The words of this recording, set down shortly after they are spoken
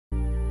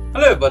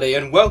Hello everybody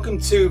and welcome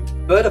to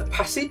Bird of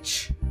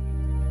Passage.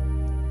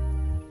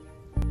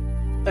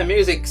 The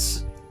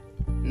music's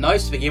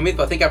nice to begin with,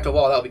 but I think after a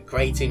while that'll be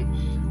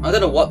grating. I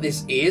don't know what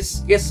this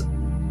is. Yes.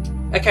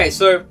 Okay,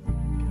 so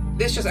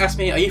this just asked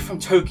me, are you from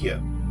Tokyo?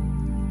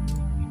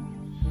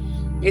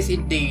 Yes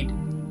indeed.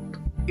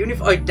 Even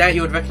if I doubt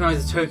you would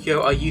recognise the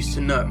Tokyo I used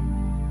to know.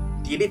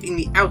 Do you live in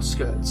the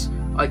outskirts?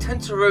 I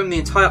tend to roam the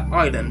entire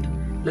island.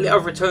 Lately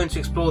I've returned to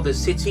explore the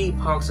city,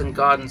 parks and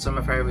gardens are my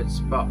favourite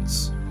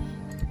spots.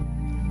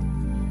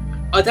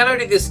 I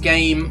downloaded this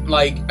game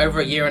like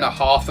over a year and a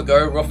half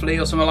ago, roughly,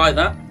 or something like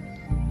that.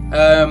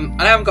 And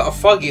I haven't got a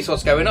foggiest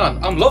what's going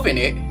on. I'm loving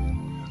it.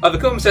 I've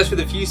become obsessed with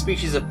a few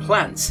species of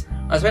plants.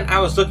 I spent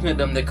hours looking at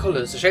them, their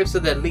colours, the shapes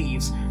of their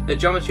leaves, the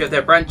geometry of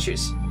their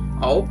branches.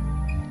 Oh?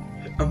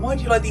 And why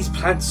do you like these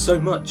plants so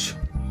much?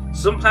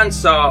 Some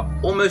plants are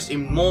almost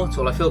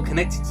immortal. I feel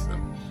connected to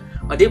them.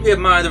 I deeply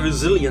admire the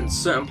resilience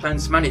certain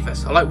plants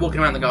manifest. I like walking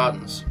around the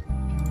gardens.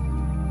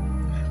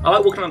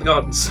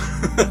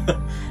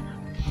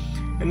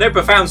 And no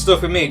profound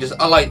stuff with me, just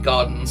I like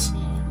gardens.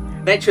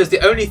 Nature is the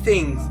only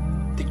thing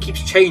that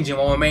keeps changing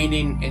while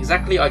remaining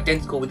exactly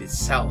identical with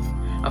itself.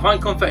 I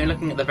find comfort in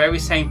looking at the very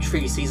same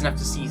tree season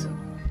after season.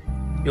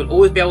 You'll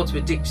always be able to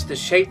predict the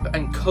shape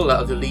and colour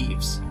of the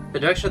leaves, the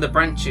direction of the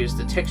branches,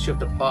 the texture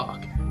of the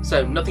bark.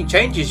 So nothing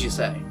changes, you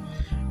say?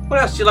 What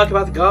else do you like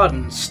about the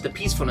gardens? The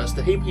peacefulness,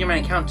 the people you may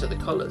encounter, the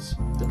colours,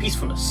 the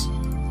peacefulness.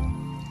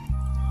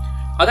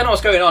 I don't know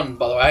what's going on,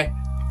 by the way.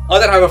 I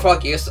don't have a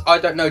foggiest. I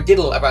don't know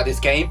diddle about this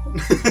game.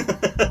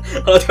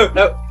 I don't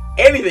know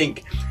anything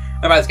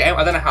about this game.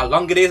 I don't know how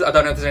long it is. I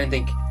don't know if there's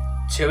anything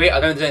to it. I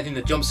don't know if there's anything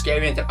that jump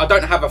scare me. I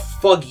don't have a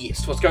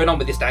foggiest what's going on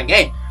with this damn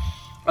game.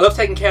 I love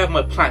taking care of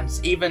my plants,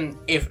 even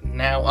if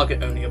now I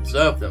can only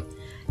observe them.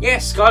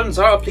 Yes, gardens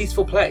are a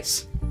peaceful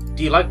place.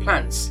 Do you like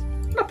plants?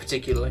 Not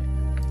particularly.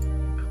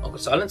 Awkward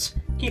silence.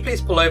 Can you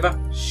please pull over?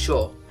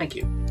 Sure. Thank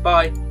you.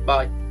 Bye.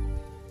 Bye.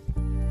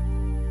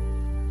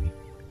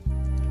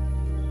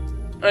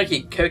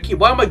 Okay, Koki,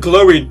 why am I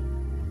glowing?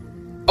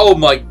 Oh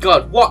my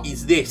god, what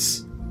is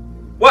this?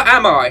 What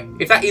am I?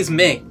 If that is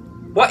me.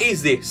 What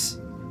is this?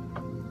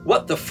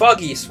 What the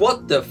foggiest?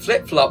 What the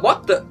flip-flop?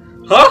 What the...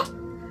 Huh?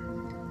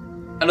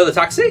 Another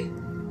taxi?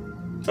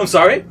 I'm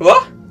sorry,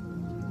 what?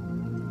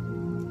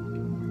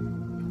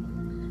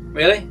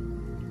 Really?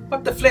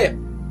 What the flip?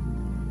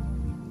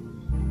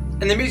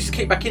 And the music just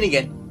kicked back in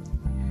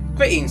again.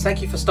 Greetings,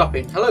 thank you for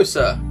stopping. Hello,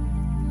 sir.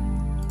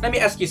 Let me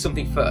ask you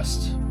something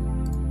first.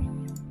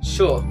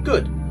 Sure,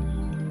 good.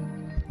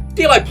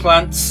 Do you like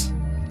plants?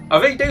 I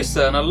really do,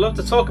 sir, and I'd love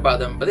to talk about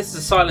them, but this is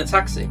a silent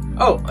taxi.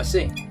 Oh, I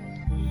see.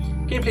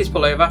 Can you please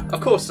pull over?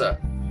 Of course, sir.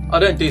 I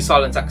don't do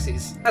silent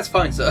taxis. That's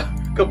fine, sir.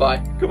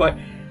 Goodbye. Goodbye.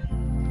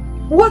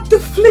 What the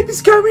flip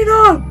is going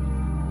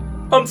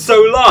on? I'm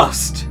so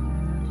lost.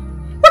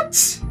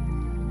 What?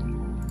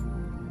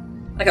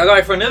 Okay, I'm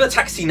going for another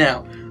taxi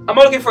now. Am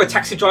I looking for a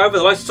taxi driver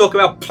that likes to talk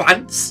about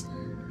plants?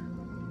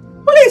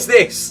 What is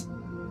this?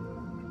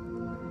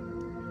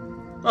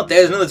 Oh,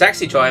 there's another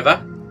taxi driver.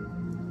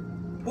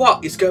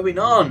 What is going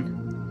on?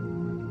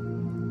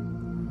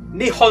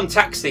 Nihon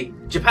taxi.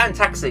 Japan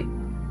taxi.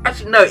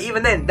 Actually, no,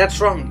 even then, that's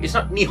wrong. It's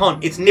not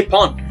Nihon, it's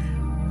Nippon.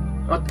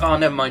 Oh,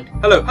 never mind.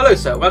 Hello, hello,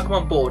 sir. Welcome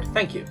on board.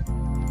 Thank you.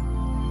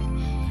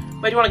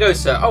 Where do you want to go,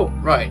 sir? Oh,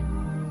 right.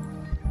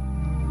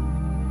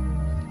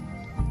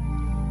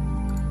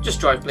 Just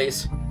drive,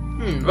 please.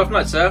 Rough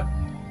night, sir.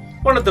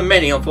 One of the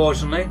many,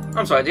 unfortunately.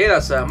 I'm sorry to hear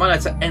that, sir. My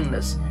nights are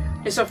endless.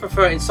 I suffer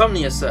from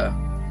insomnia, sir.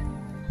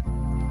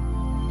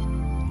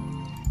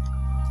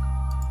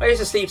 I used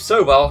to sleep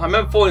so well. I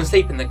remember falling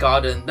asleep in the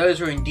garden.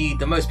 Those were indeed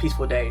the most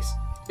peaceful days.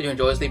 Did you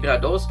enjoy sleeping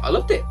outdoors? I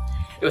loved it.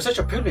 It was such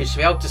a privilege to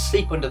be able to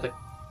sleep under the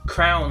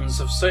crowns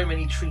of so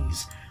many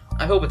trees.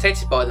 I felt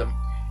protected by them.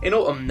 In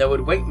autumn, they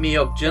would wake me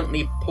up,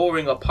 gently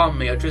pouring upon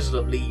me a drizzle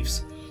of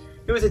leaves.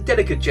 It was a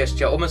delicate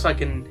gesture, almost like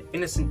an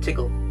innocent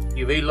tickle.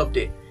 You really loved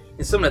it.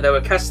 In summer, they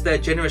would cast their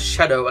generous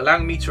shadow,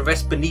 allowing me to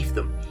rest beneath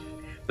them.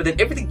 But then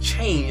everything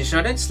changed, and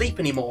I don't sleep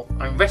anymore.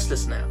 I'm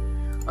restless now.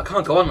 I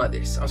can't go on like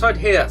this. I'm sorry to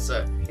hear that,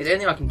 sir. Is there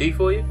anything I can do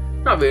for you?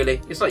 Not really.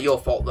 It's not your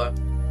fault, though.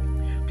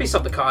 Please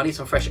stop the car. I need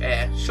some fresh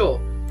air. Sure.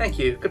 Thank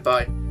you.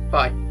 Goodbye.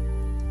 Bye.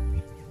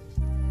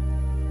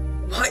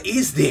 What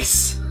is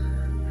this?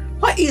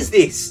 What is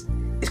this?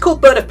 It's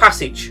called Bird of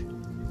Passage.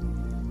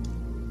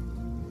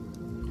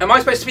 Am I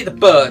supposed to be the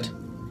bird?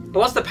 But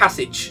what's the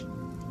passage?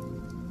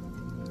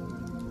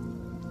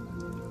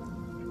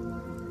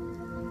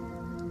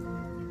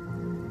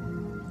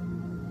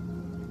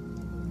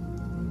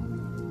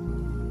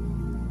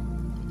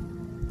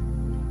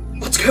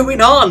 What's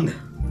going on?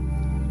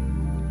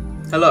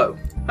 Hello.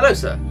 Hello,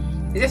 sir.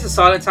 Is this a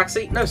silent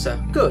taxi? No,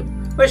 sir. Good.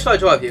 Where shall I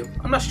drive you?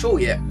 I'm not sure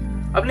yet.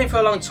 I've been here for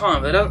a long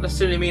time, but that don't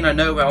necessarily mean I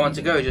know where I want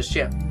to go just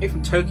yet. Are you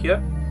from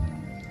Tokyo?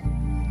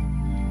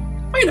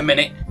 Wait a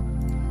minute.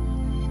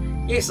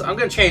 Yes, I'm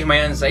going to change my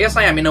answer. Yes,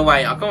 I am, in a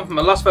way. I come from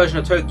a lost version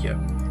of Tokyo.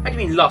 How do you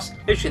mean lost?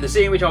 Literally, the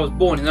city in which I was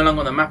born is no longer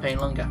on the map any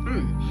longer.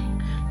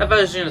 That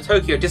version of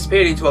Tokyo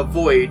disappeared into a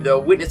void. There are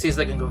witnesses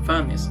that can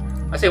confirm this.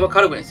 I say, what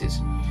kind of witnesses?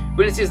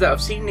 Witnesses that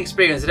have seen and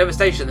experienced the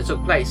devastation that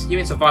took place,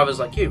 even survivors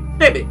like you.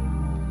 Maybe.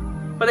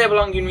 But they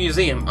belong in a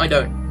museum, I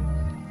don't.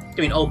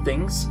 I mean old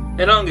things.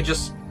 They're no longer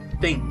just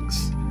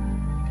things.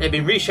 They've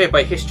been reshaped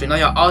by history and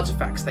they are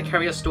artifacts that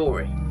carry a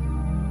story.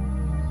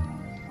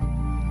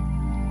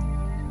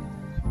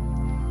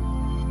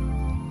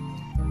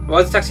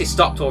 Why has the taxi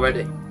stopped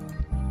already?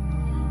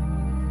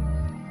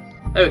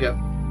 There we go.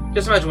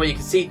 Just imagine what you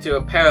could see through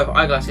a pair of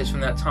eyeglasses from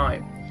that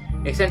time.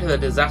 The extent of the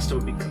disaster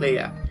would be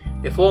clear.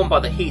 Deformed by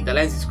the heat, the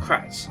lenses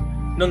cracked.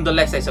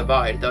 Nonetheless, they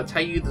survived. They'll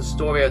tell you the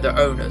story of their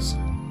owners.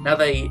 Now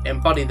they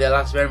embody their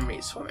last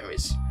memories.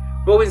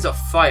 Whirlwinds of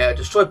fire,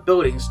 destroyed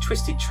buildings,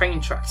 twisted train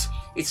tracks.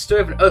 It's the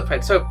story of an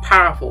earthquake so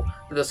powerful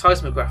that the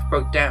seismograph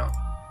broke down.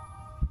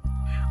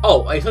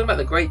 Oh, are you talking about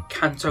the Great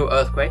Kanto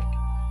earthquake?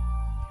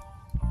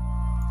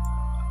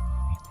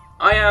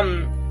 I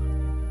am...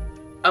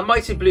 A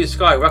mighty blue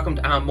sky welcomed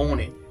our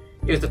morning.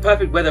 It was the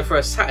perfect weather for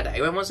a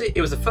Saturday. When was it?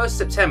 It was the 1st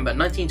September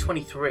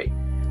 1923.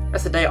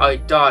 That's the day I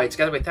died,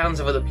 together with thousands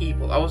of other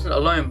people. I wasn't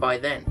alone by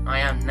then. I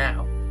am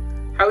now.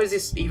 How is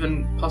this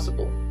even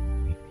possible?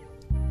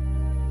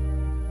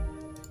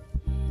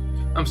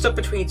 I'm stuck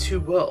between two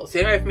worlds. The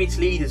only way for me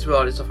to leave this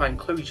world is to find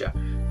closure.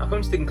 I've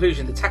come to the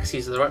conclusion that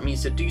taxis are the right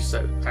means to do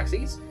so.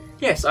 Taxis?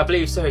 Yes, I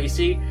believe so. You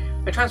see,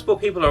 they transport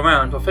people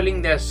around,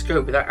 fulfilling their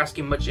scope without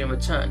asking much in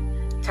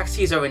return.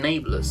 Taxis are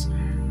enablers.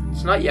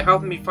 Tonight you're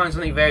helping me find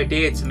something very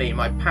dear to me,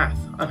 my path.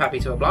 I'm happy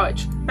to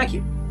oblige. Thank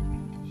you.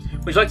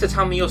 Would you like to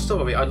tell me your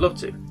story? I'd love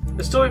to.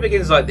 The story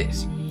begins like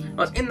this.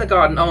 I was in the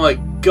garden. Oh my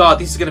god,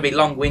 this is going to be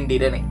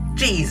long-winded, isn't it?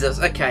 Jesus.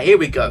 Okay, here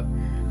we go.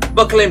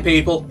 Buckle in,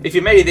 people. If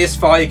you made it this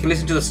far, you can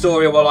listen to the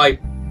story while I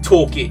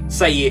talk it,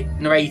 say it,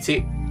 narrate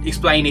it,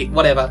 explain it,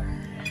 whatever.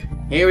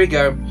 Here we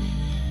go.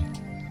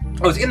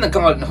 I was in the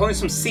garden holding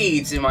some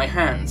seeds in my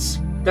hands.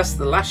 That's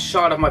the last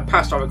shard of my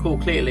past I recall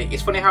clearly.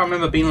 It's funny how I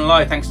remember being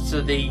alive thanks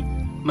to the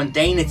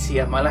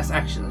mundanity of my last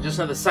actions. Just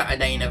another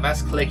Saturday in a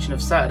vast collection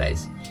of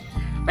Saturdays.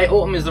 Late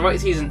autumn is the right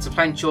season to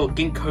plant your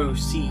ginkgo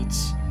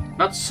seeds.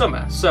 Not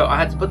summer, so I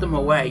had to put them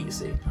away, you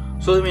see.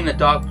 Saw them in a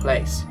dark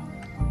place.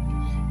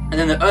 And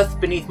then the earth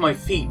beneath my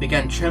feet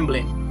began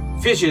trembling.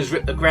 Fissures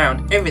ripped the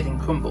ground, everything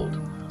crumbled.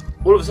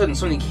 All of a sudden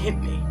something hit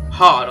me,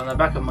 hard on the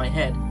back of my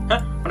head.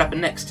 Huh? What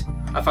happened next?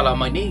 I fell on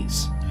my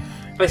knees.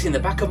 Facing the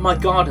back of my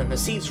garden, the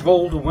seeds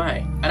rolled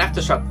away. An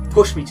aftershock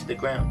pushed me to the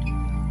ground.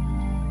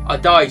 I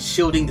died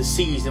shielding the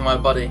seeds in my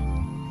body.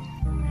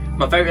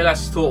 My very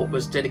last thought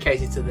was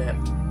dedicated to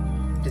them.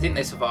 Do you think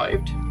they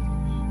survived?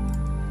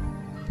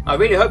 I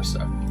really hope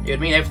so. It would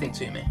mean everything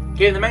to me.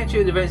 Given the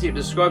magnitude of the events you've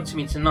described to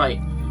me tonight,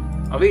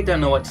 I really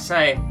don't know what to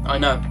say. I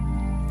know.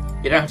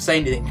 You don't have to say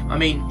anything. I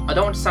mean, I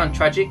don't want to sound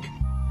tragic.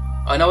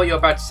 I know what you're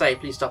about to say.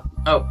 Please stop.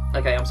 Oh,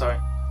 okay, I'm sorry.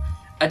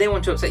 I didn't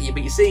want to upset you,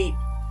 but you see,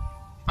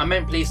 I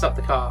meant please stop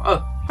the car.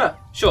 Oh, huh,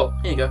 sure.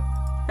 Here you go.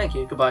 Thank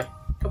you. Goodbye.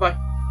 Goodbye.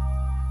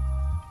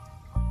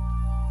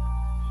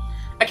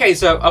 Okay,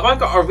 so have I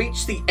got to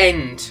reach the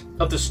end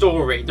of the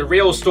story, the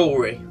real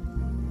story,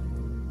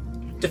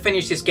 to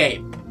finish this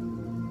game?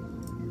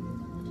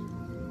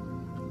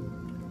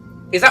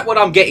 Is that what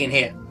I'm getting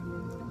here?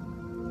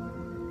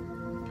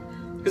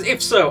 Because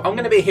if so, I'm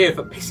going to be here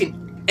for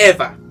pissing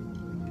ever,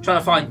 trying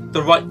to find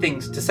the right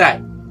things to say.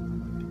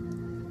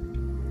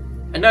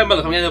 And no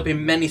mother, I'm going to end up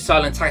in many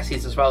silent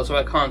taxis as well, so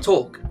I can't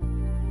talk.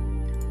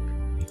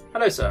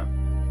 Hello, sir.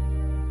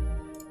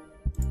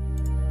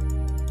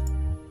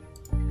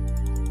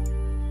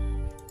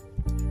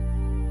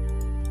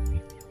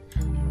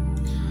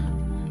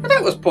 Well,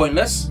 that was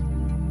pointless.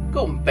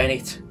 Go on,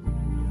 Bennett.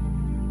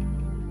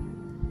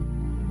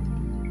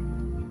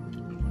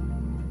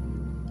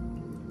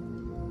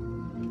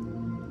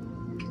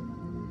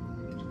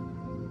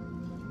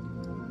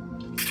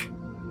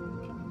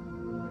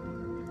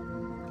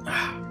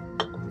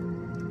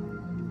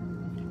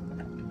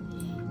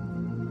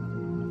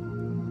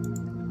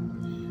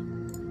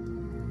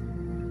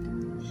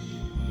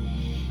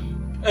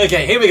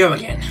 Okay, here we go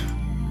again.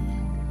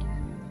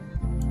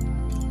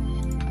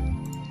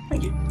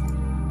 Thank you.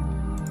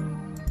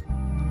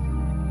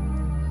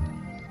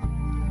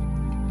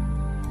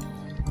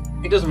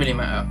 It doesn't really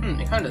matter.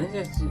 It kind of.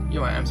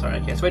 You're right. I'm sorry.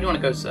 Okay, so where do you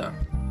want to go, sir?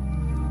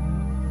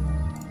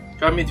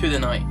 Drive me through the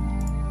night.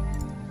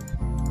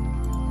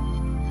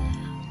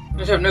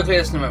 I have no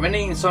clear estimate.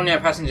 Many insomnia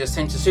passengers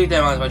tend to soothe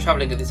their minds by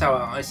travelling at this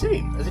hour. I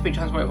see. As if being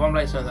transported from one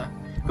place to another.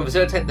 Could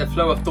facilitate the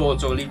flow of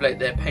thoughts or alleviate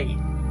their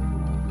pain.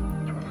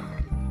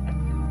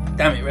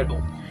 Damn it, Red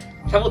Bull.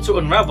 Travel to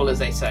unravel, as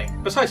they say.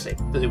 Precisely.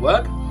 Does it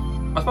work?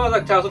 As far as I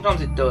can tell,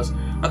 sometimes it does.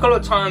 A couple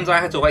of times I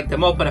had to wake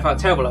them up and I felt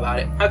terrible about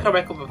it. How can I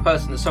wake up a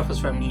person that suffers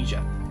from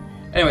amnesia?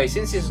 Anyway,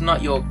 since this is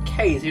not your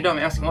case, you don't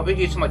mind me asking, what brings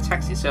you to my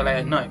taxi so late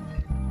at night?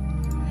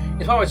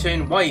 It's my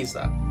return. Why is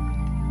that?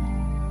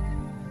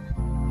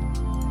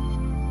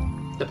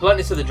 The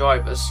politeness of the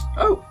drivers.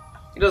 Oh!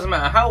 It doesn't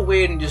matter how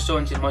weird and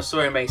disjointed my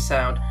story may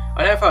sound.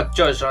 I never felt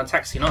judged on a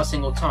taxi, not a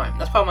single time.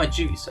 That's part of my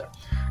duty, sir.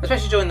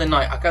 Especially during the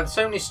night, I got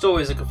so many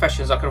stories and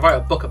confessions I could write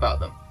a book about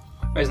them.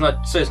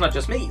 So it's not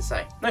just me, you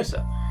say? No,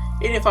 sir.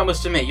 Even if I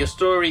must admit, your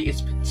story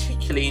is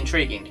particularly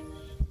intriguing.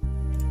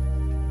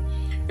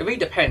 It really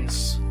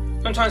depends.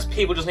 Sometimes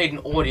people just need an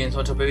audience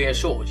or to be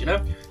reassured, you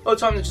know? Other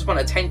times they just want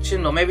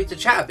attention or maybe to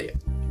chat a bit.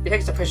 It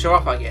takes the pressure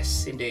off, I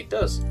guess. Indeed it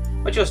does.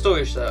 What's your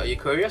story, sir? Are you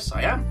curious?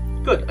 I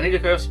am. Good. I need a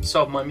curiosity to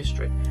solve my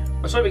mystery.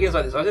 My story begins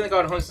like this. I was in the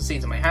garden holding some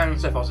seeds in my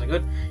hand. So far so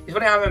good. It's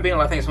funny how I remember being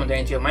like thinking someone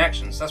dainty of my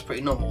actions. That's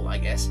pretty normal, I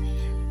guess.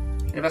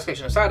 An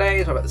investigation of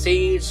Saturdays. What about the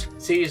seeds?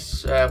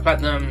 Seeds,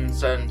 plant them,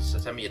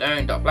 and tell me you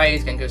don't. Dark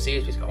blaze, Ginkgo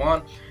seeds, please go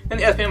on. Then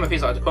the earth beneath my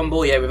feet started to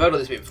crumble. Yeah, we've heard all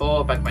this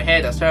before. Back of my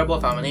head, that's terrible.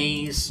 Found my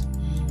knees.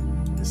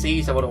 The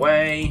seeds leveled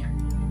away.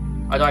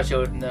 I died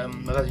shielding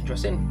them. Well, that's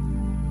interesting.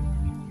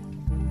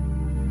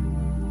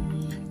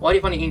 Why do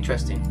you find it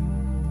interesting?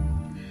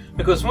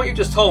 Because from what you've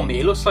just told me,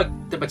 it looks like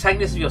the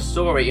protagonist of your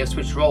story has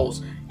switched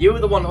roles. You were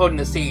the one holding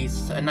the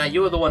seeds, and now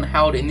you are the one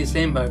held in this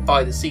limbo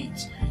by the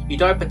seeds. You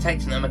died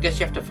protecting them. I guess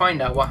you have to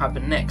find out what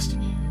happened next.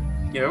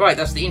 You're right,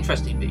 that's the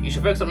interesting bit. You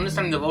should focus on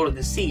understanding the role of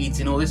the seeds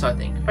in all this, I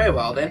think. Very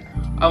well then.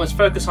 I must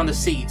focus on the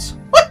seeds.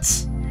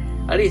 What?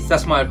 At least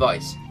that's my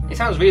advice. It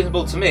sounds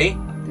reasonable to me.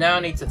 Now I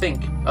need to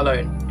think.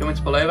 Alone. Do you want me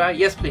to pull over?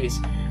 Yes, please.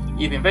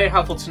 You've been very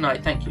helpful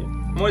tonight, thank you.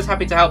 I'm always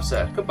happy to help,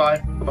 sir.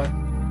 Goodbye. Goodbye.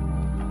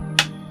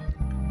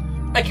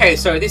 Okay,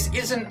 so this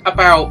isn't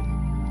about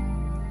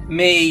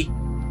me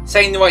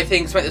saying the right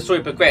things to make the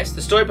story progress.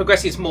 The story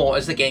progresses more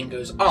as the game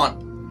goes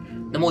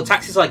on. The more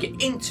taxis I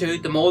get into,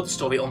 the more the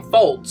story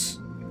unfolds.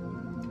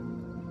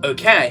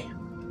 Okay.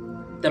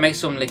 That makes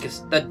some lick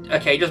of...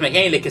 okay, it doesn't make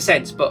any lick of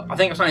sense, but I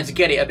think I'm starting to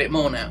get it a bit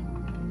more now.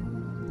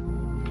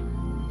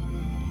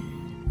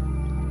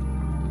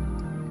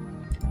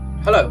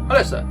 Hello.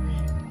 Hello, sir.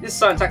 This is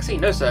Silent Taxi.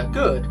 No, sir.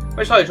 Good.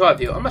 Where shall I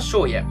drive you? I'm not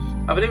sure yet.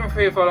 I've been living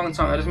here for a long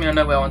time. That doesn't mean I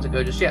know where I want to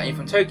go just yet. And you're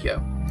from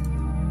Tokyo.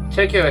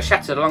 Tokyo was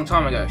shattered a long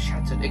time ago.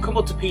 Shattered. It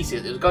crumbled to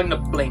pieces. It was going to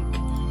blink.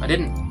 I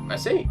didn't. I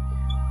see.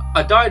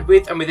 I died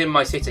with and within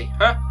my city.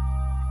 Huh?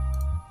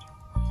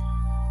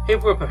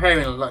 People were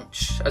preparing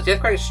lunch. As the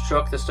earthquake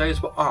struck, the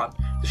stoves were on.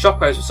 The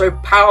shockwaves were so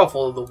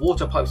powerful that the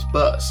water pipes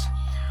burst.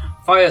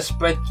 Fire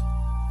spread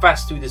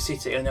fast through the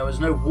city and there was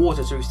no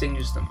water to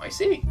extinguish them. I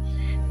see.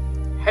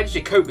 How did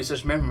you cope with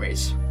such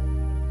memories?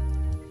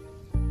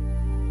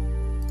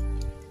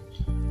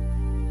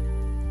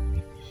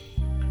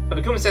 I've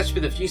become obsessed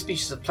with a few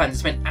species of plants. I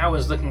spent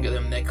hours looking at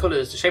them, their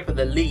colours, the shape of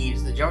their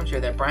leaves, the geometry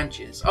of their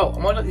branches. Oh,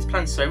 and why do I like these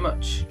plants so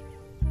much?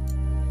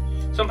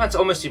 Some plants are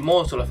almost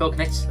immortal. I feel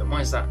connected to them. Why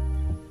is that?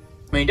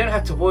 When you don't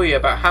have to worry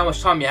about how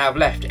much time you have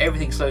left,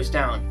 everything slows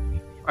down.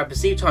 I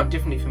perceive time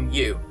differently from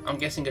you. I'm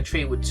guessing a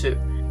tree would too.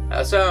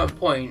 At a certain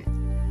point,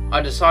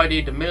 I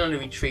decided the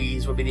millenary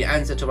trees would be the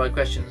answer to my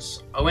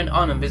questions. I went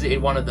on and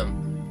visited one of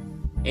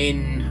them.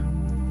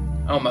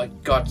 In... oh my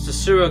god,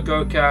 Sasura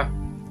Goka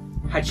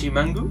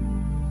Hachimangu?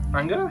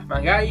 Manga?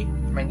 Mangai?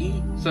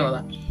 Mangi? Something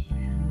like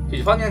that. Did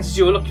you find the answers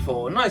you were looking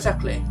for? Not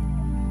exactly.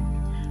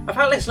 I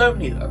felt less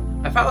lonely though.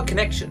 I felt a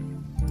connection.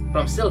 But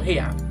I'm still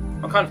here.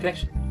 What kind of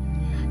connection?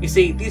 You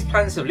see, these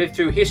plants have lived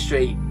through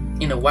history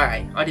in a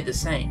way. I did the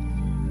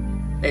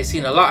same. They've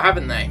seen a lot,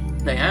 haven't they?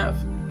 They have.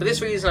 For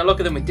this reason, I look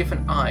at them with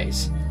different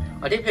eyes.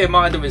 I deeply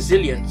admire the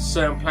resilience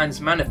certain plants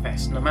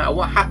manifest. No matter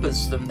what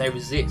happens to them, they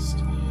resist.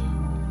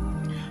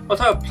 What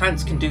type of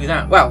plants can do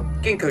that? Well,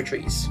 ginkgo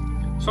trees.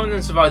 Some of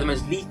them survive the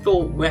most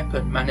lethal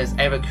weapon man has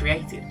ever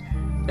created.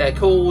 They're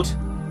called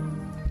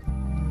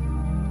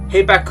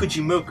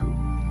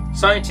Hibakujimoku.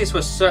 Scientists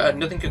were certain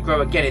nothing could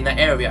grow again in that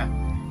area.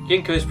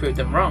 Ginkgos proved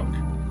them wrong.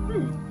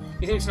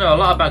 You seem to know a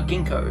lot about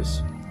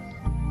ginkgos.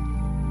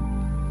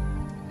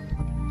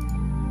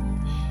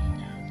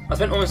 I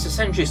spent almost a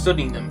century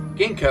studying them.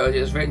 Ginkgo, as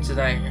it is written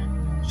today,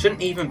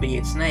 shouldn't even be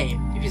its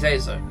name, if you say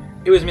so.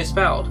 It was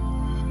misspelled.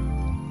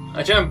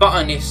 A German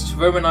botanist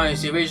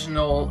romanized the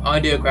original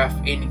ideograph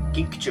in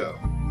Ginkgo,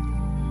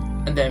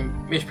 and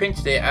then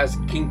misprinted it as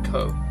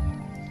Ginkgo.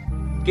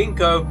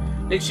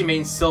 Ginkgo literally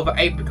means silver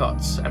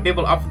apricots, and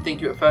people often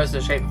think it refers to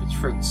the shape of its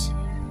fruits.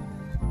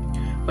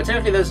 But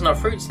technically those are not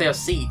fruits, they are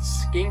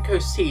seeds.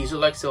 Ginkgo seeds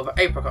look like silver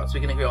apricots, we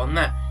can agree on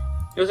that.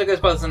 It also goes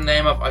by the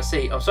name of I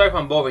see. I'm sorry if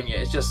I'm boring you,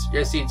 it's just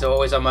your seeds are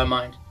always on my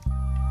mind.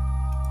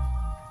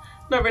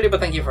 Not really, but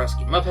thank you for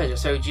asking. My pleasure.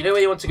 So, do you know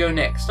where you want to go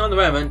next? Not at the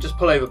moment, just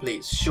pull over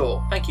please.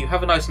 Sure. Thank you.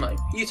 Have a nice night.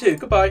 You too.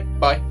 Goodbye.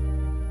 Bye.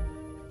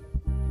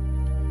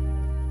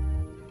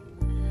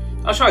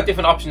 I'll try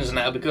different options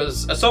now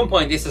because at some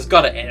point this has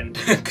got to end.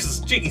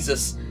 Because,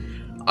 Jesus.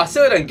 I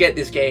still don't get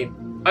this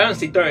game. I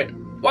honestly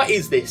don't. What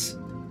is this?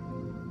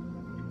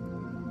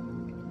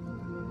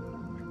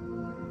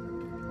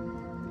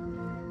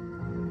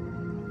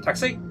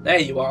 Taxi? There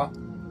you are.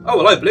 Oh,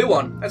 hello, blue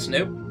one. That's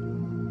new.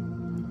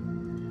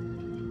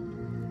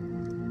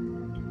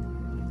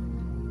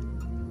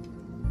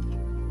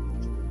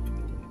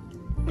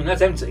 And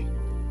that's empty.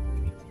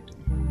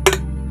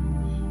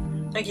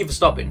 Thank you for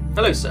stopping.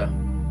 Hello, sir.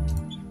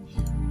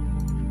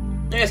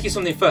 Let me ask you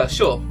something first.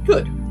 Sure.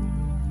 Good. Do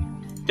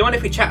you mind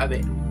if we chat a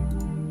bit?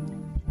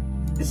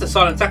 This is a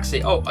silent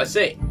taxi. Oh, I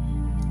see.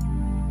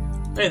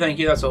 No, thank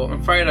you. That's all. I'm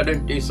afraid I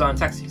don't do silent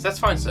taxis. That's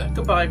fine, sir.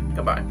 Goodbye.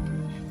 Goodbye.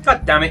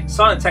 God damn it.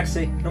 Silent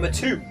taxi number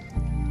 2.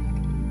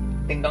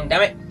 Ding dong,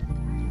 damn it.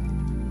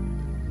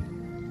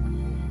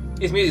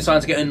 This music's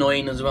starting to get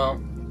annoying as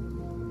well.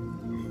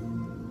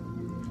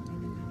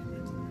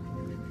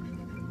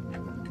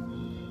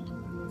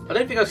 I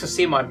don't think I can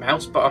see my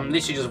mouse, but I'm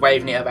literally just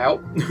waving it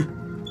about.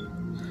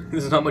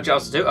 There's not much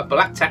else to do. A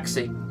black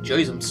taxi.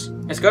 Jesus.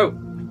 Let's go.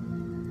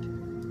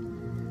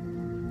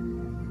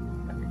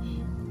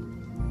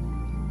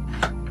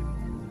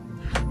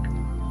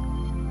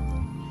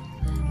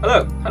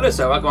 Hello. Hello,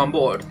 sir. Welcome on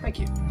board. Thank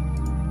you.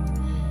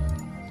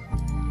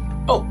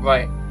 Oh,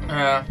 right.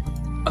 I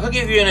could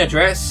give you an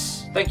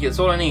address. Thank you. That's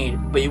all I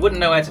need. But you wouldn't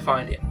know where to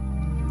find it.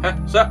 Huh?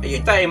 Sir, are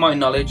you doubting my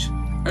knowledge?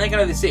 I think I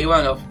know the city well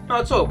enough.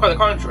 Not at all. Quite the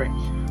contrary.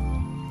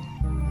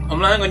 I'm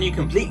relying on you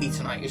completely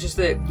tonight. It's just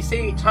that, you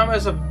see, time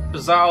has a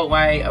bizarre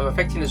way of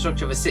affecting the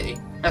structure of a city.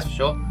 That's for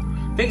sure.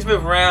 Things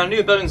move around,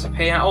 new buildings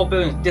appear, old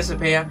buildings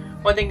disappear.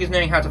 One thing is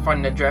knowing how to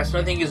find an address,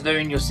 another thing is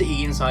knowing your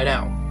city inside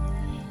out.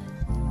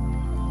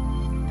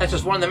 That's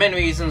just one of the main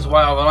reasons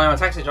why I rely on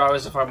taxi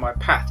drivers to find my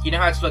path. You know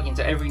how to look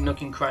into every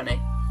nook and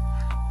cranny.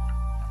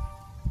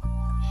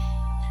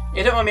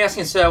 You don't mind me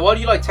asking, sir, why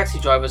do you like taxi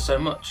drivers so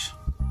much?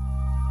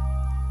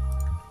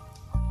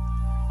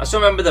 I still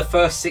remember the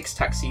first 6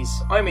 taxis.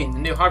 I mean, the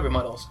new hybrid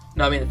models.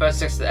 No, I mean the first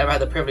 6 that ever had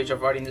the privilege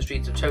of riding the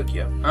streets of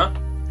Tokyo. Huh?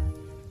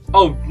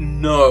 Oh,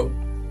 no.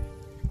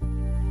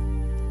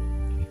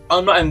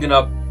 I'm not even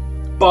gonna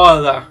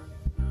bother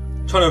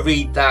trying to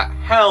read that.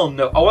 Hell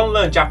no. I want to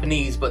learn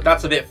Japanese, but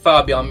that's a bit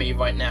far beyond me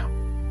right now.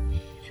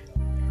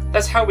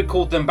 That's how we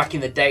called them back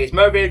in the day. It's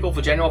more vehicle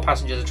for general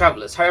passengers and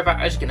travellers. However,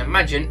 as you can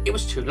imagine, it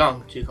was too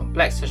long, too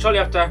complex. So shortly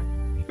after,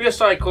 we just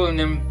started calling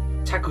them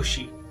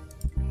takushi.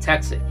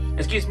 Taxi.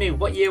 Excuse me,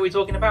 what year are we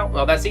talking about?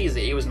 Well, that's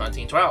easy. It was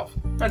 1912.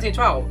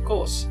 1912, of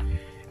course.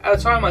 At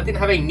the time, I didn't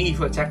have a need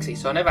for a taxi,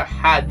 so I never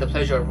had the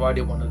pleasure of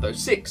riding one of those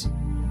 6.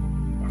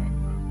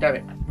 Damn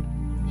it.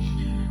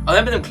 I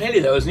remember them clearly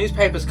though, as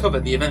newspapers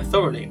covered the event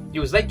thoroughly. It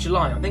was late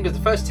July. I think it was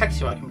the first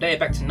taxi ride from dated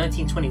back to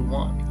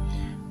 1921.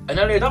 An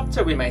early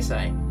adopter, we may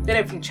say. Then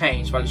everything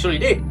changed. Well, it surely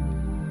did.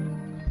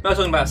 I'm not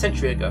talking about a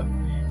century ago.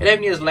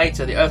 11 years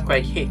later, the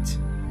earthquake hit.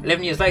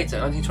 11 years later,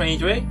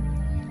 1923?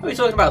 Are we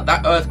talking about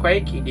that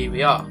earthquake? Indeed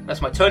we are.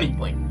 That's my turning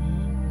point.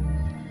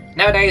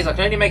 Nowadays, I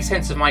can only make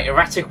sense of my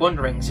erratic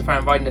wanderings if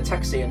I'm riding a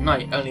taxi at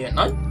night. Only at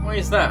night? Why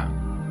is that?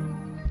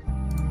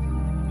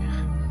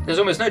 There's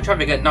almost no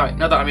traffic at night,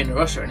 not that I'm in a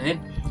rush or anything.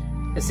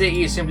 The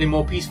city is simply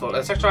more peaceful.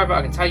 As a taxi driver,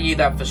 I can tell you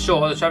that for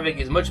sure the traffic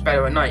is much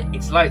better at night.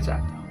 It's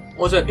lighter.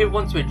 Also, people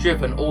want to be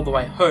driven all the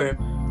way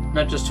home,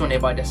 not just to a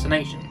nearby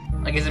destination.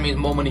 I guess it means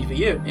more money for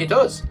you. It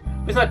does.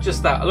 But it's not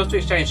just that. I love to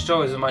exchange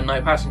stories with my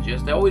night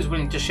passengers. They're always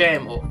willing to share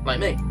more, like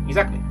me.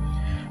 Exactly.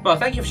 Well,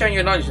 thank you for sharing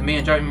your knowledge with me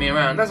and driving me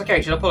around. That's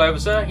okay. Should I pull over,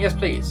 sir? Yes,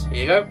 please. Here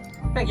you go.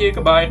 Thank you.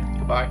 Goodbye.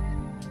 Goodbye.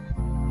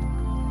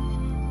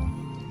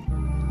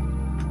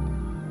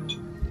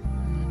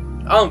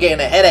 I'm getting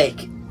a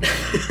headache.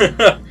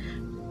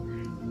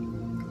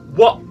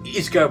 What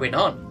is going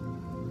on?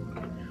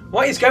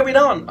 What is going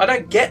on? I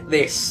don't get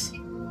this.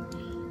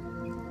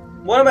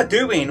 What am I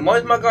doing? Why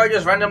is my guy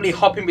just randomly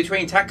hopping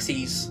between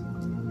taxis?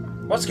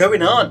 What's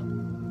going on?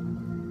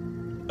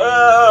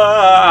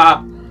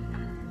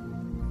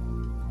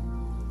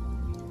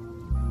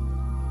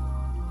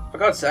 For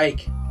God's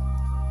sake.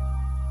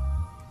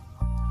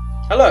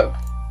 Hello.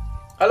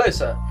 Hello,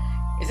 sir.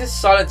 Is this a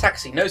silent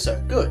taxi? No,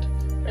 sir. Good.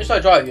 Where should I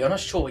drive you? I'm not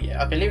sure yet.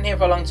 I've been living here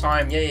for a long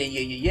time.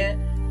 Yeah.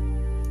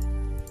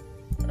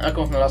 I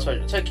come from the last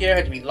version of Tokyo.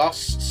 Had to be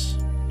lost.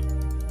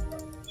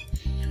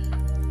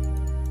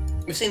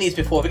 We've seen these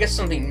before. If it gets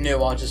something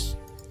new, I'll just...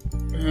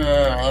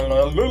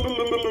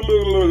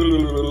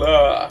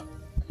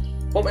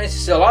 What minute is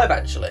still alive,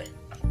 actually?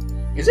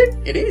 Is it?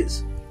 It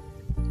is.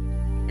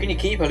 Can you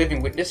keep a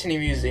living witness in a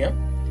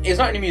museum? It's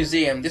not in a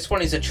museum. This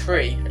one is a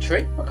tree. A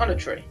tree? What kind of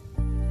tree?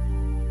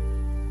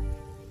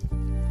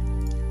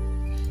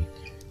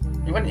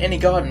 You went in any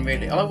garden,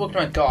 really. I like walking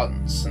around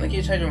gardens. And they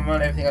keep changing my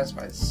mind, everything else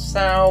by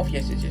itself.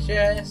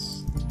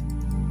 Yes.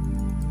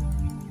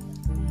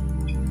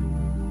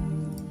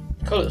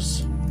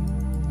 Colours.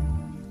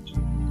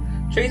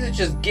 Trees such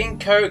as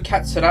ginkgo,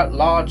 katsura,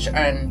 larch,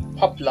 and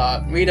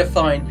poplar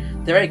redefine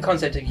the very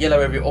concept of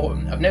yellow every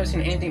autumn. I've never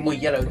seen anything more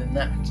yellow than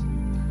that.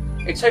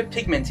 It's so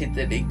pigmented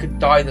that it could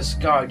dye the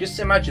sky. Just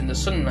imagine the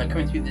sunlight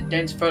coming through the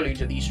dense foliage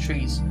of these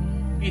trees.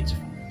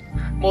 Beautiful.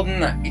 More than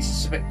that, it's a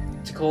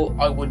spectacle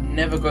I would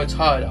never grow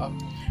tired of.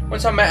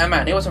 Once I met a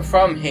man, he wasn't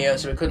from here,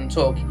 so we couldn't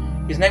talk.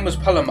 His name was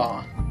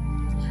Palomar.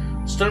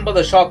 Stunned by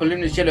the sharp,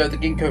 luminous yellow of the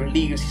ginkgo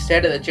leaves, he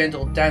stared at the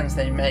gentle dance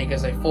they make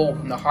as they fall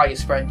from the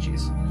highest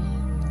branches.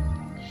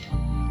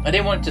 I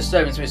didn't want to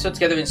disturb him, so we stood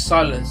together in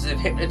silence, as if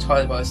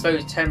hypnotised by the slow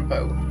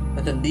tempo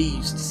of the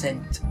leaves'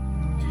 descent.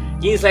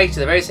 Years later,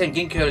 the very same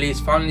ginkgo leaves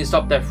finally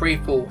stopped their free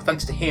fall,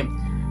 thanks to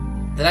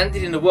him. They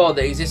landed in a world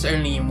that exists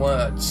only in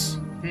words.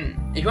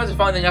 If you want to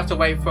find them, you have to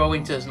wait for a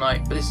winter's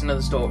night, but this is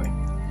another story.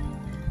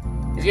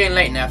 It's getting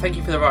late now. Thank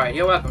you for the ride.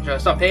 You're welcome. Shall I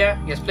stop here?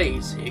 Yes,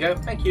 please. Here you go.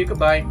 Thank you.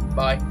 Goodbye.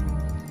 Bye.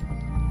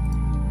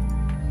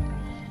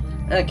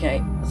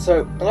 Okay,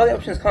 so a lot of the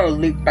options kind of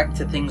loop back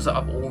to things that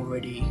I've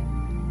already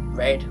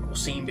read or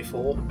seen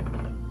before.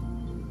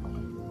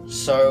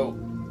 So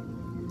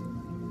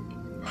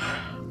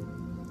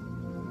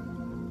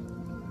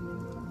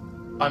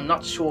I'm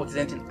not sure if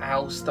there's anything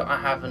else that I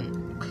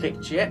haven't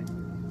clicked yet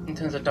in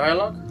terms of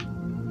dialogue.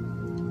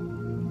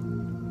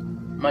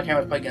 My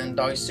camera's probably going to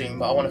die soon,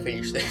 but I want to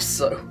finish this,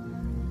 so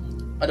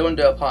I don't want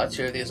to do a part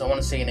 2 of this. I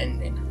want to see an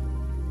ending.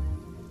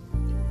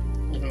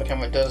 Even my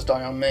camera does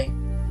die on me.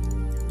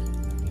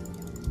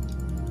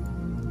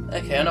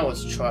 Okay, I know what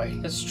to try.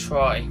 Let's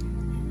try.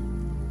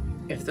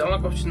 If the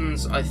dialogue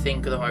options I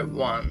think are the right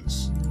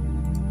ones,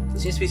 there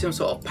seems to be some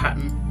sort of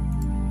pattern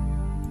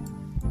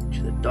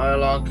to the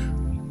dialogue.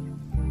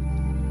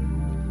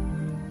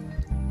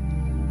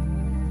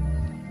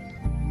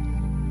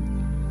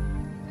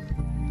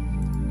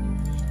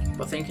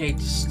 I think I need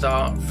to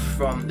start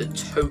from the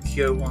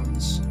Tokyo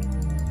ones.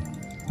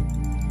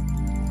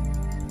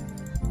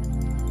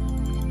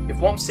 If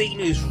what I'm seeing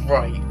is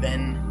right,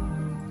 then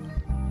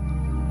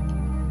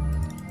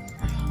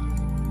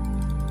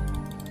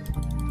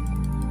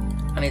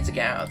I need to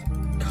get out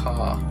of the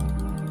car.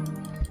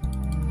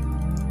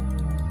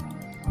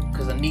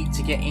 Because I need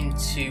to get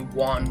into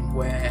one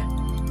where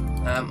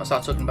I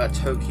start talking about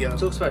Tokyo. It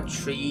talks about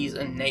trees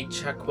and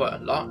nature quite a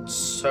lot,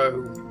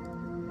 so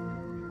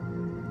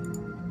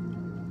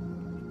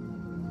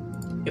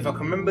if I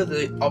can remember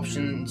the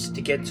options to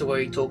get to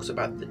where he talks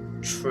about the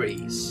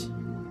trees.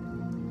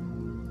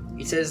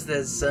 He says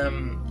there's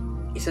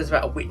he says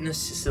about a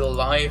witness is still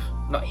alive.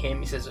 Not him,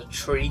 he says a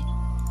tree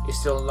is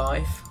still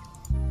alive.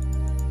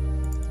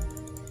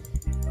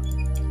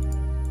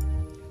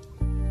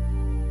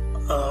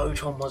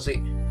 Which one was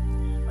it?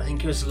 I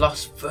think it was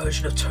Lost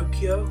Version of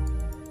Tokyo.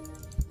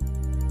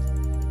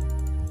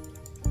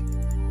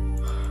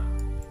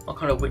 What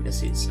kind of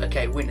witnesses?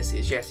 Okay,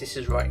 witnesses, yes, this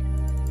is right.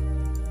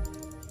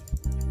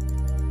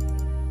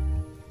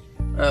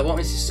 What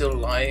witness is still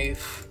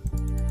alive?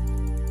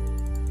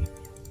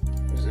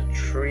 There's a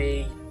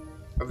tree,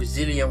 a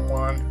resilient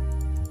one.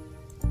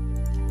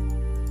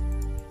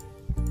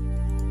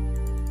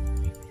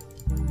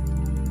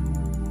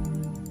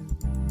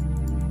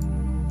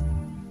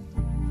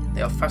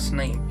 They are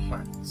fascinating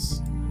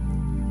plants.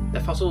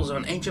 Their fossils are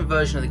an ancient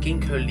version of the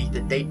ginkgo leaf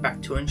that date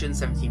back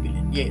 270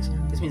 million years.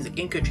 This means that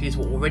ginkgo trees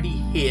were already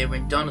here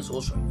when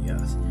dinosaurs roamed the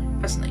earth.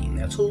 Fascinating.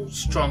 They are tall,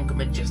 strong, and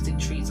majestic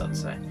trees, I'd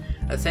say.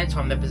 At the same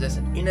time, they possess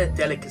an inner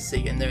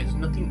delicacy, and there is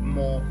nothing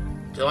more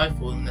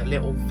delightful than their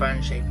little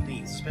fan-shaped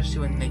leaves, especially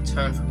when they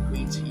turn from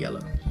green to yellow.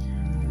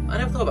 I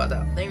never thought about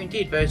that. They are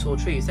indeed very tall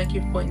trees. Thank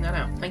you for pointing that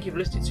out. Thank you for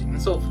listening to me.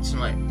 That's all for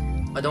tonight.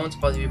 I don't want to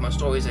bother you with my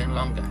stories any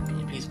longer. Can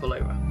you please pull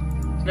over?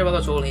 No bother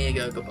at all. Here you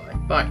go. Goodbye.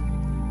 Bye.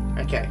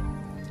 Okay.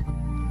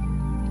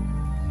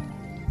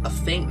 I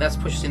think that's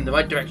pushed us in the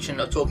right direction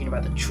of talking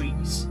about the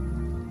trees.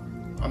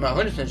 I'm not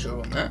 100% sure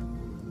on that.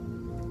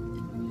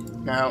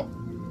 Now,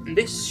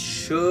 this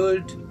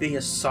should be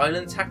a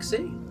silent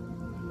taxi,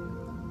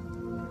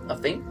 I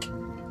think.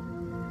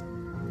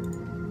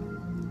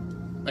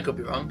 I could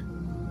be wrong,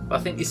 but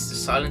I think this is a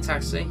silent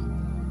taxi.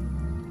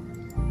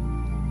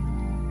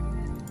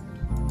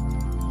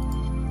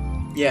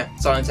 Yeah,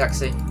 silent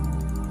taxi.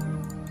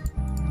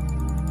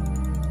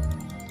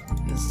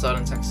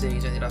 Silent taxi,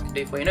 is there anything I can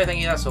do for you? No thank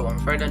you, that's all. I'm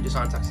afraid I don't do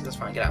silent taxis, that's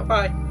fine, get out.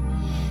 Bye!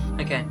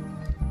 Okay.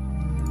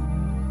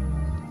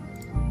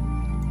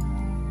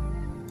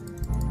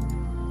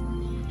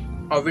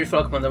 I really feel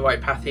like I'm on the right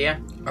path here.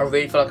 I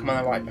really feel like I'm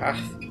on the right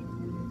path.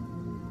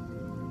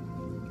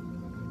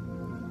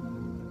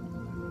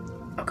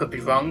 I could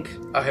be wrong.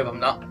 I hope I'm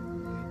not.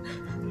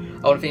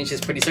 I want to finish this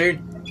pretty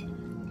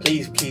soon.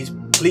 Please, please,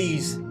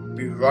 please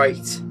be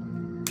right.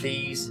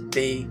 Please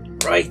be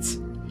right.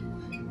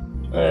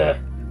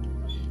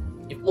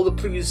 If all the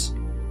clues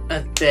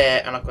are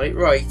there and I've got it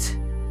right,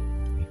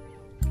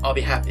 I'll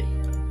be happy.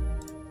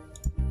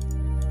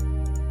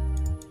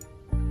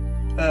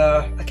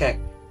 Okay.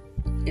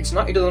 It's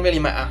not, it doesn't really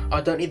matter. I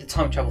don't need the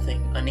time travel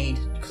thing. I need,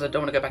 because I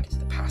don't want to go back into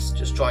the past.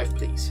 Just drive,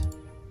 please.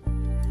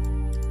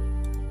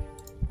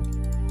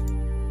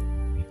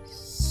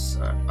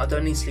 So, I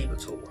don't need sleep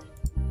at all.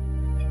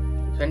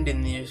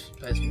 Defending the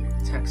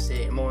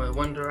taxi, more a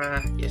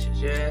wanderer. Yes,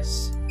 yes,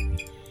 yes.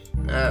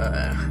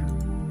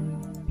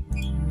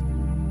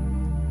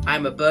 I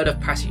am a bird of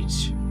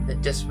passage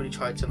that desperately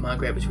tried to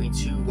migrate between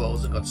two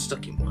worlds and got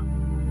stuck in one.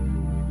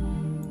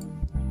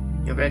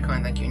 You're very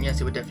kind, thank you, and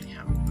yes, it would definitely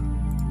help.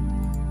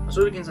 I was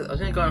only going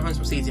to find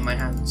some seeds in my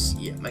hands.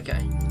 Yeah, okay.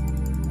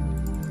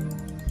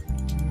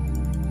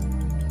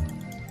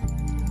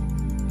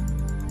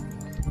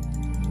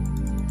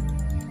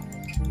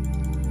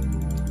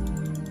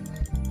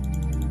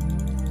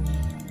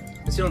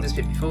 I've seen all this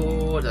bit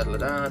before.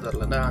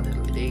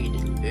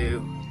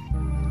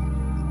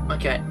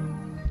 Okay.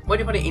 What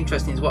do you find it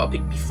interesting is what I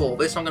picked before,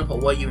 but this time I'm going to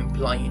put what are you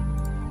implying.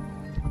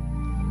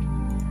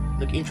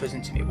 Look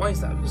interesting to me. Why is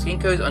that? Because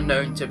ginkgos are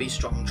known to be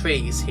strong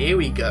trees. Here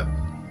we go.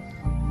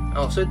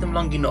 I've studied them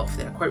long enough,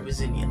 they are quite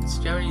resilient.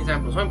 General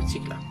examples, one in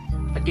particular.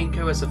 A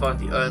ginkgo has survived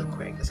the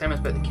earthquake, the same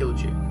aspect that killed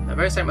you. The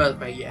very same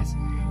earthquake, yes.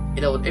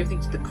 It held everything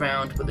to the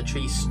ground, but the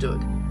tree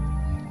stood.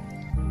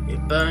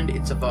 It burned,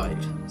 it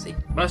survived. See,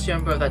 what else do you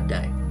remember of that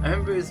day? I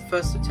remember it was the 1st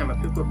of September,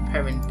 people were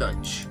preparing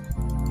lunch.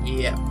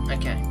 Yeah,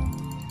 okay.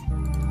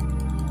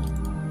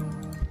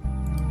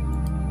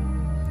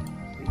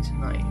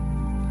 tonight.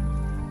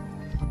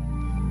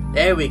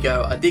 There we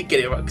go. I did get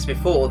it right, because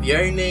before the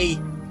only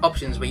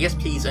options were yes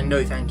please and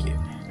no thank you.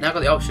 Now I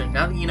got the option.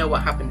 Now that you know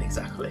what happened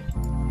exactly,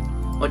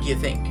 what do you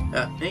think?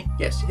 Me?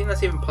 Yes. Do you think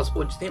that's even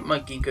possible? Do you think my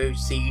ginkgo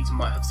seeds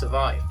might have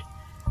survived?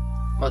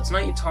 Well,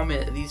 tonight you told me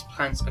that these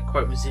plants are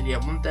quite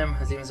resilient. One of them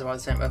has even survived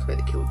the same earthquake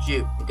that killed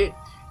you. It did.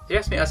 If you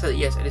asked me, I said that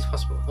yes, it is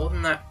possible. More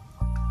than that,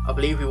 I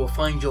believe we will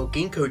find your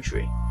ginkgo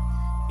tree.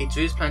 Its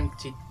roots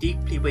planted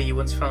deeply where you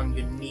once found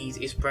your knees,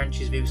 its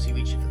branches vigorously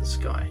reaching for the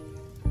sky.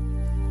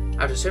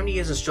 After so many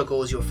years of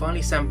struggles, you'll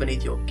finally stand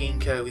beneath your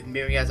ginkgo with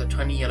myriads of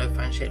tiny yellow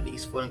fan-shaped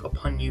leaves falling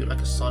upon you like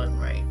a silent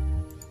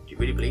rain. Do you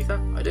really believe that?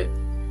 I do.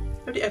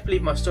 Nobody ever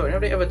believed my story.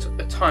 Nobody ever took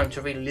the time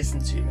to really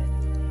listen to me.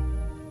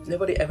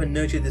 Nobody ever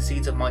nurtured the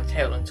seeds of my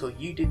tale until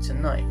you did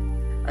tonight,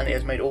 and it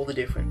has made all the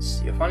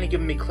difference. You've finally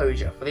given me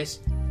closure. For this,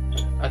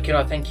 I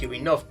cannot thank you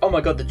enough. Oh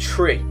my god, the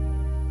tree!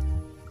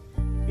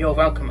 You're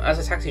welcome. As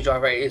a taxi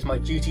driver, it is my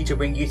duty to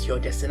bring you to your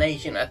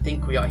destination. I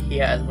think we are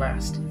here at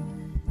last.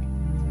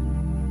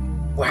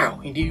 Wow,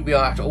 indeed we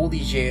are. After all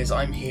these years,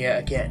 I'm here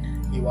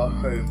again. You are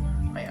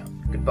home. I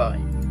am. Goodbye.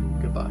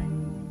 Goodbye.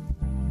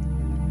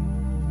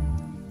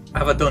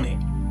 Have I done it?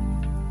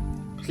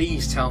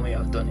 Please tell me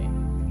I've done it.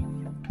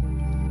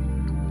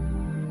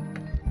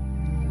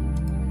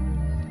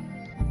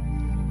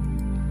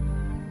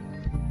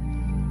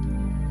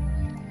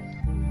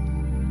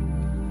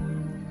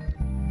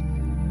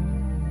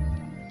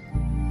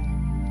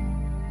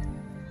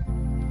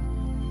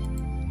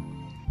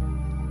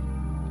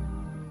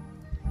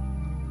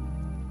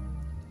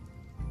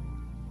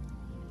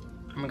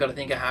 Oh my god, I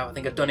think I have. I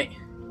think I've done it.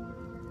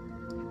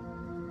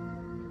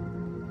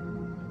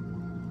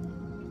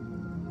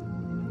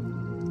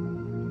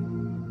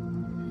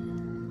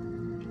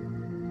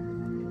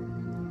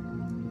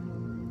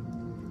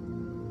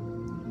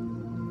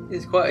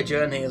 It's quite a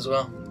journey as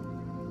well.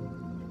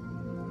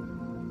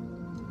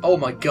 Oh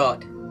my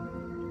god.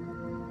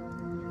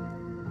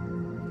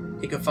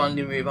 You can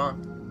finally move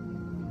on.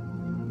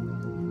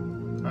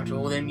 After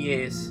all them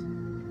years.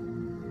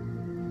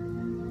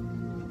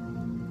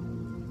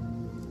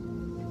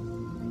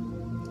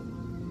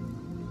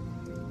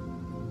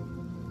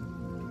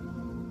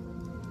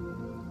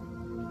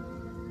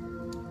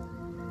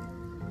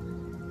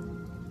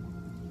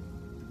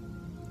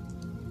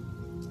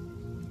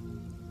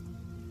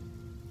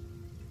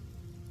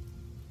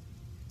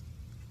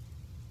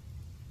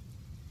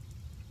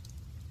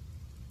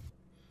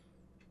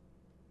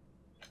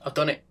 I've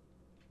done it.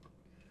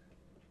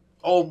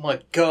 Oh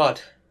my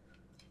god.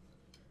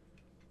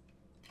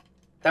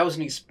 That was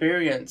an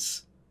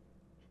experience.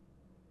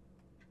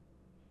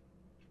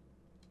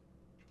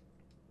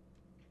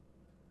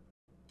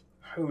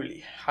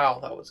 Holy hell,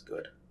 that was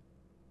good.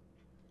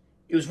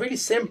 It was really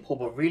simple,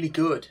 but really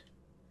good.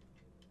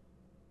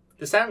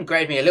 The sound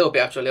grated me a little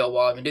bit after a little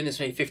while. I've been doing this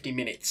for maybe 50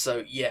 minutes,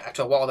 so yeah,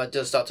 after a while that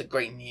does start to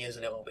grate in the ears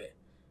a little bit.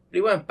 But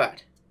it weren't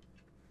bad.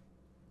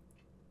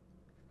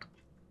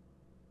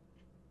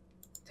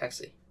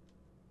 Taxi.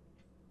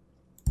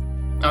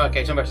 Oh,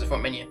 okay, so I'm back to the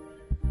front menu.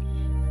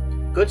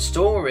 Good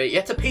story. You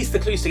have to piece the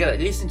clues together.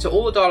 Listen to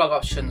all the dialogue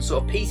options,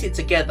 sort of piece it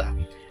together,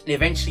 and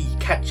eventually you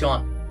catch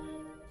on.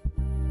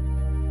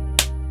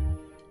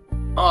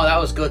 Oh, that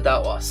was good,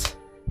 that was.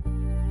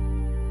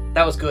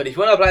 That was good. If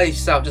you want to play this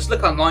yourself, just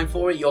look online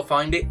for it, you'll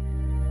find it.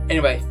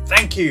 Anyway,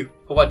 thank you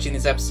for watching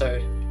this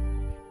episode.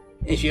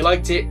 If you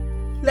liked it,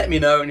 let me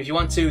know, and if you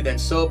want to, then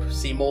sub,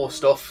 see more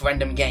stuff,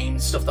 random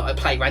games, stuff that I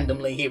play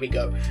randomly, here we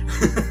go.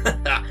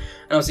 And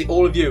I'll see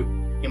all of you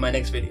in my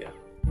next video.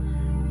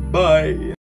 Bye!